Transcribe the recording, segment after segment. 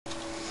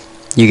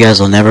You guys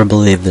will never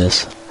believe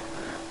this,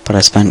 but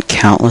I spent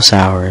countless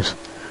hours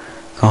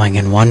going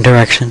in one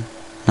direction,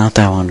 not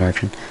that one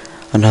direction,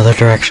 another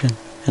direction,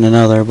 and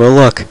another. But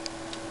look,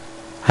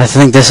 I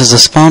think this is a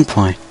spawn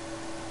point.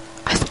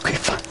 I think we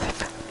finally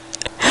found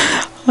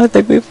it. I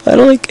think we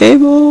finally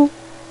came home.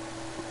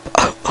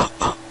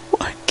 Oh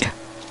my god.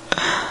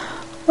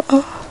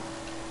 Oh.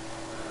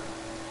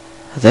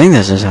 I think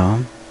this is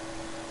home.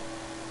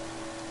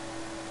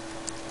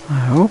 I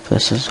hope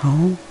this is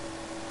home.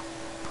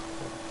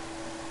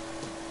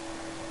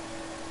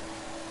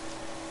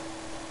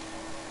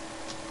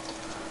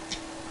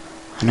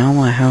 I know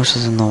my house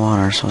is in the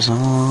water, so as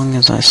long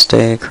as I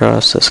stay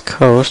across this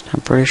coast,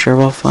 I'm pretty sure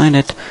we'll find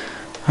it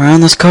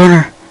around this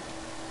corner.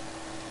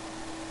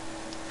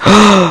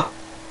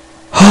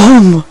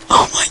 Home!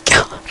 Oh my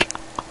god.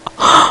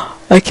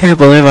 I can't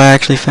believe I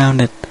actually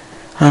found it.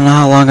 I don't know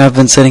how long I've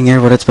been sitting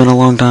here, but it's been a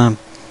long time.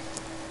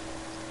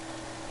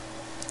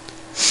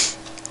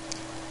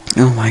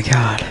 Oh my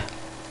god.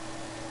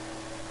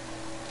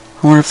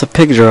 I wonder if the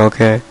pigs are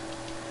okay.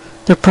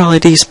 They're probably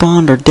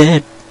despawned or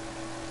dead.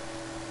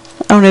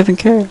 I don't even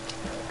care.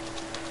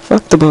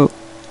 Fuck the boat.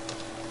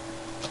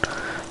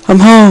 I'm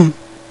home.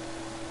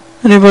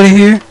 Anybody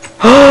here?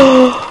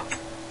 Oh,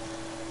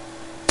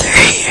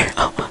 they're here.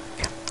 Oh my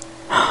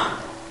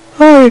god.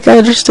 Oh, you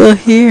guys are still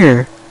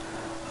here.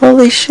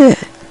 Holy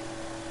shit.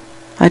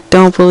 I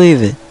don't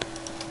believe it.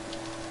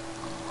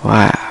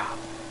 Wow.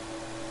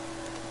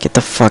 Get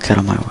the fuck out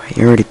of my way.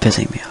 You're already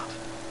pissing me off.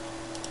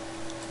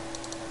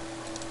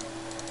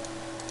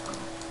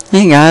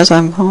 Hey guys,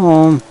 I'm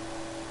home.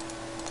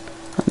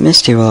 I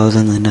missed you while I was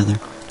in the nether.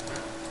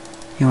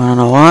 You wanna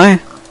know why?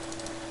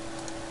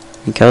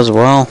 Because,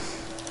 well,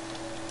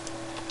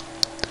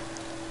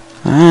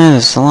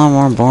 it's a lot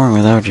more boring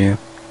without you.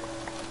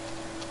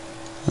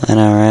 I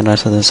know, right? I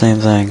said the same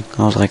thing.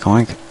 I was like,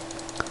 oink.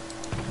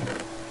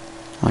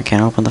 I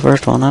can't open the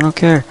first one, I don't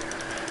care.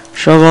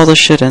 Shove all the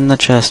shit in the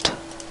chest.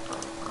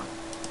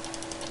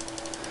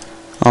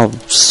 I'll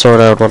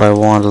sort out what I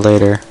want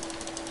later.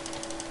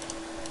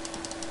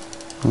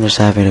 I'm just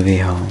happy to be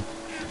home.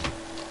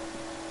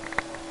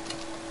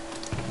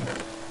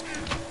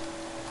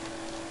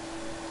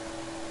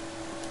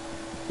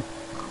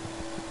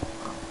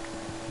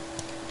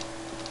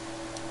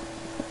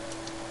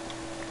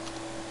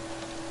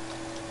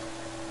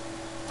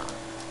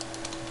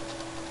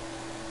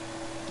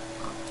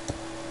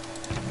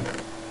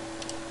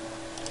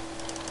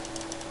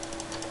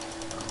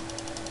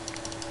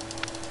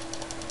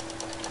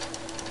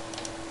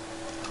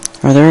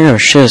 Oh, there we go.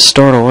 Shit is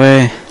stored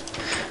away.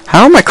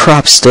 How are my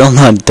crops still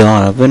not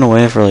done? I've been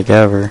away for like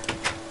ever.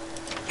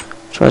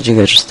 I'm surprised you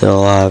guys are still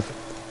alive.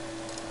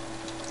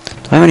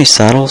 Do I have any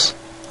saddles?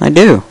 I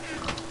do.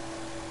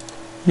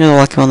 You're the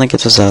lucky one that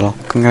gets a saddle.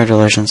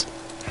 Congratulations.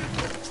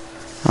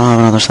 I don't have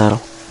another saddle.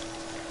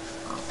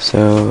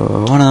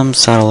 So, one of them's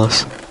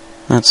saddleless.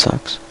 That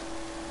sucks.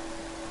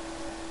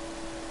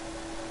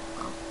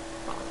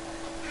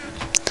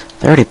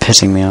 They're already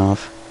pissing me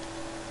off.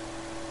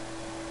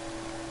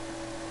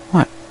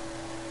 What?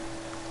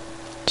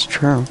 It's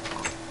true.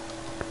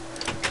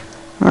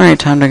 Alright,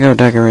 time to go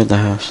decorate the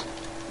house.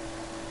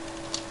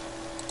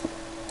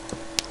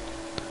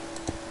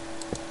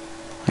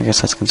 I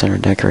guess that's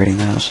considered decorating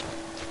the house.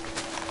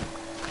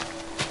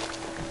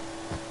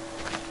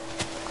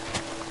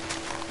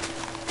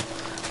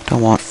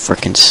 Don't want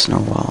frickin'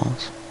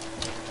 snowballs.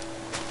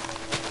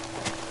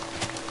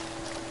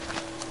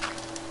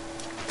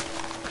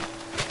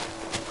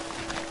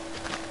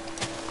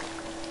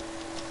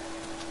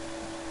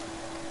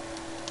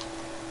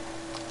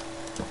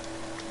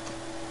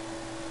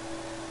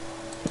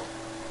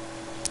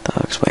 That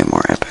looks way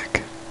more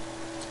epic.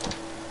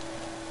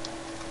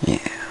 Yeah.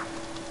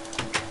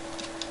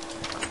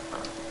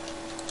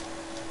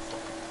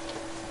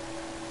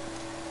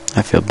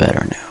 I feel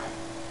better now.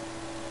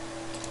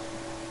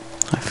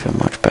 I feel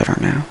much better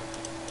now.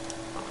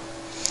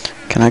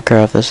 Can I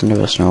craft this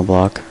into a snow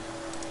block?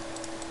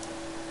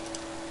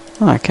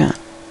 Oh, I can.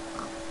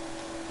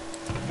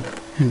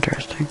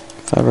 Interesting.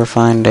 If I ever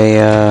find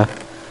a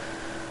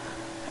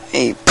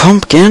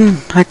pumpkin,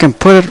 I can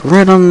put it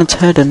right on its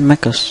head and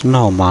make a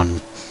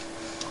snowman.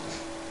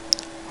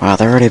 Wow,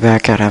 they're already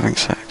back out having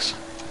sex.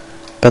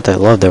 Bet they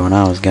loved it when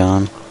I was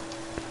gone.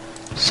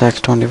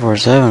 Sex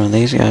 24/7 with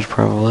these guys,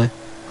 probably.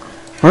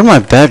 Where'd my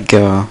bed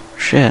go?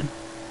 Shit.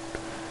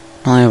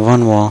 I only have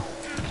one wall.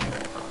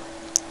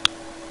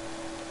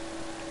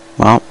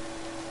 Well.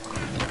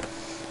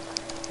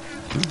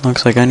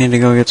 Looks like I need to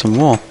go get some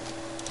wool.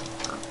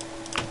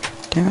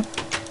 Damn it.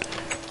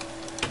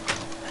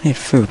 I need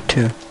food,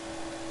 too.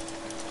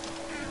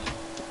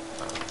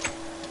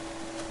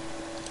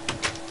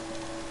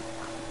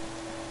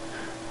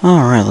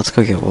 Alright, let's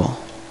go get wool.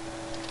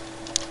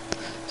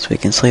 So we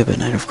can sleep at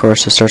night. Of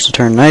course, it starts to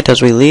turn night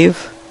as we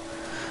leave.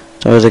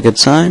 It's always a good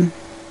sign.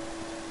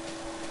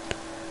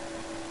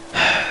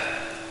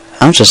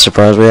 I'm just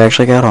surprised we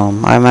actually got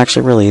home. I'm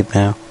actually relieved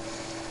now.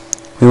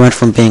 We went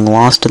from being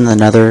lost in the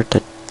nether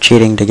to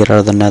cheating to get out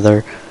of the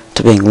nether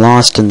to being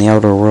lost in the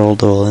outer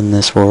world, or in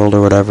this world,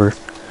 or whatever.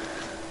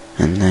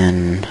 And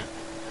then,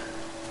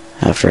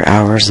 after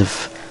hours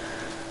of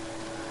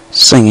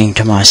singing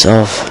to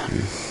myself,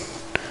 and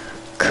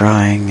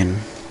crying, and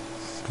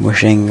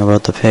wishing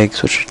about the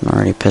pigs, which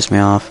already pissed me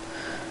off,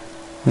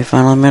 we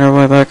finally made our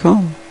way back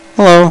home.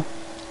 Hello!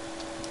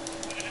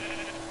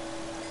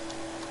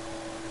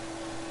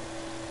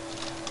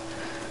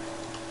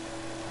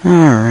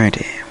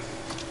 Alrighty.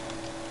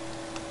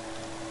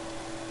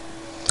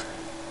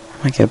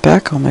 When I get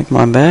back, I'll make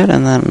my bed,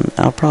 and then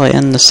I'll probably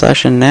end the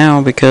session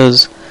now,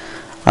 because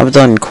I've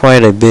done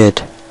quite a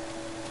bit.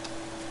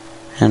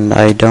 And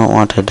I don't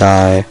want to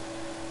die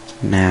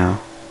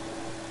now.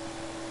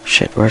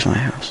 Shit, where's my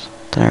house?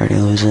 Did I already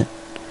lose it?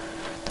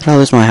 Did I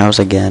lose my house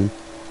again?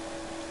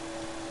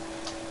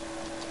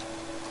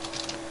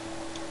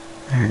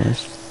 There it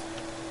is.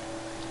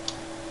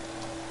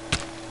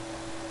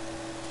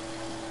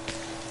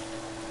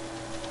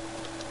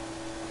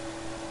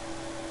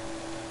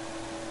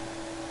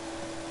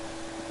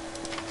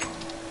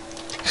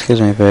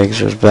 Excuse me, pigs,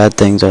 there's bad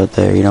things out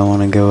there, you don't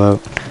want to go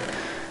out.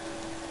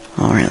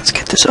 Alright, let's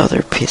get this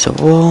other piece of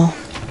wool.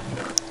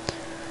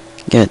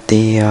 Get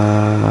the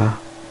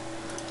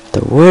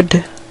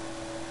wood.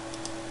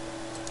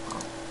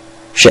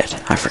 Shit,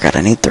 I forgot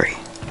I need 3.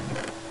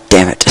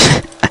 Damn it.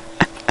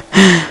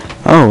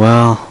 Oh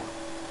well.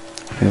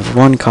 We have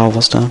 1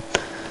 cobblestone,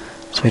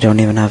 so we don't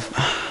even have...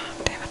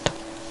 damn it.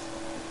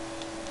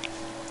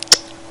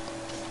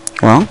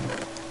 Well,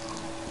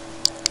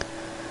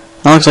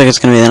 that looks like it's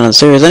going to be the end of the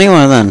series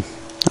anyway then.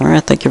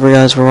 Alright, thank you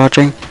guys for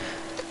watching.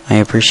 I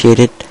appreciate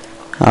it.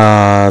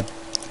 I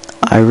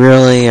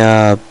really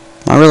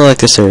like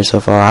this series so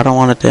far. I don't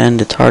want it to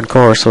end. It's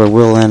hardcore, so it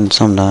will end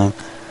sometime.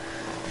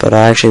 But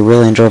I actually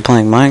really enjoy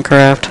playing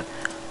Minecraft.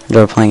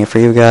 Enjoy playing it for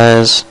you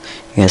guys.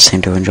 You guys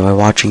seem to enjoy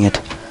watching it.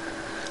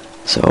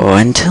 So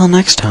until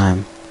next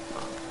time,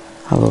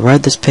 I will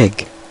ride this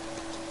pig.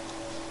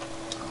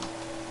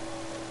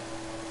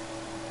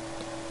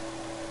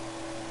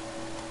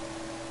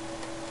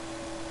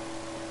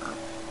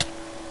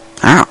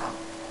 Ow!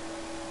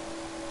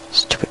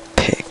 Stupid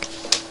pig.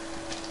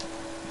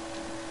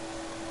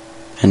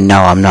 And no,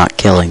 I'm not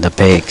killing the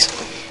pigs.